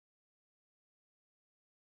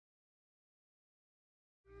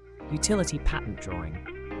Utility patent drawing.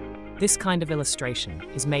 This kind of illustration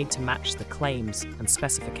is made to match the claims and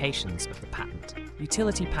specifications of the patent.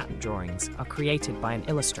 Utility patent drawings are created by an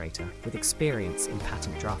illustrator with experience in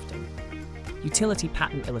patent drafting. Utility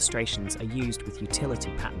patent illustrations are used with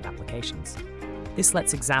utility patent applications. This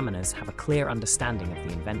lets examiners have a clear understanding of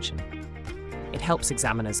the invention. It helps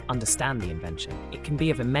examiners understand the invention. It can be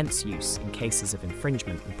of immense use in cases of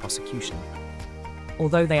infringement and prosecution.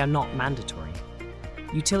 Although they are not mandatory,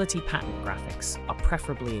 utility patent graphics are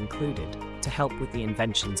preferably included to help with the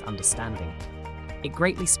invention's understanding. It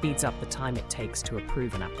greatly speeds up the time it takes to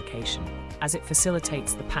approve an application, as it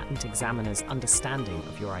facilitates the patent examiner's understanding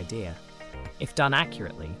of your idea. If done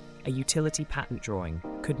accurately, a utility patent drawing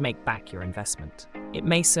could make back your investment. It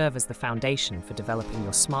may serve as the foundation for developing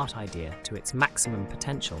your smart idea to its maximum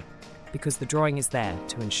potential, because the drawing is there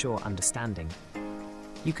to ensure understanding.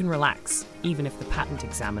 You can relax, even if the patent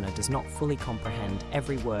examiner does not fully comprehend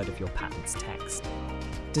every word of your patent's text.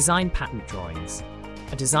 Design patent drawings.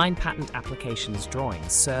 A design patent application's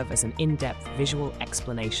drawings serve as an in-depth visual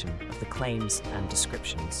explanation of the claims and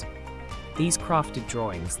descriptions. These crafted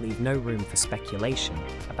drawings leave no room for speculation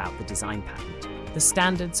about the design patent. The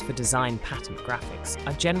standards for design patent graphics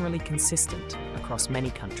are generally consistent across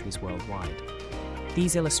many countries worldwide.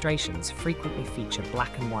 These illustrations frequently feature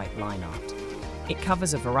black and white line art. It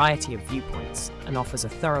covers a variety of viewpoints and offers a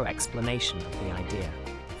thorough explanation of the idea.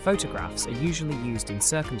 Photographs are usually used in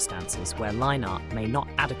circumstances where line art may not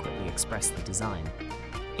adequately express the design.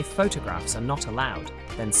 If photographs are not allowed,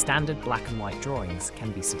 then standard black and white drawings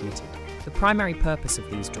can be submitted. The primary purpose of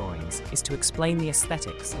these drawings is to explain the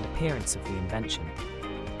aesthetics and appearance of the invention.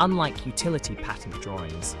 Unlike utility patent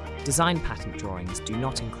drawings, design patent drawings do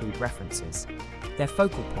not include references. Their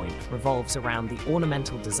focal point revolves around the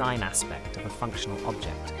ornamental design aspect of a functional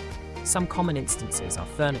object. Some common instances are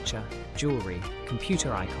furniture, jewelry,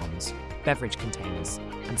 computer icons, beverage containers,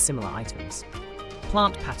 and similar items.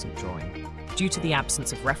 Plant patent drawing. Due to the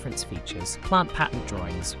absence of reference features, plant patent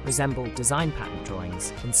drawings resemble design patent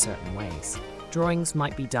drawings in certain ways. Drawings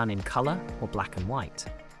might be done in color or black and white.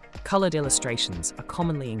 Colored illustrations are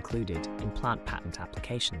commonly included in plant patent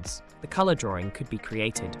applications. The color drawing could be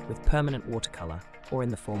created with permanent watercolor or in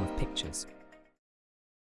the form of pictures.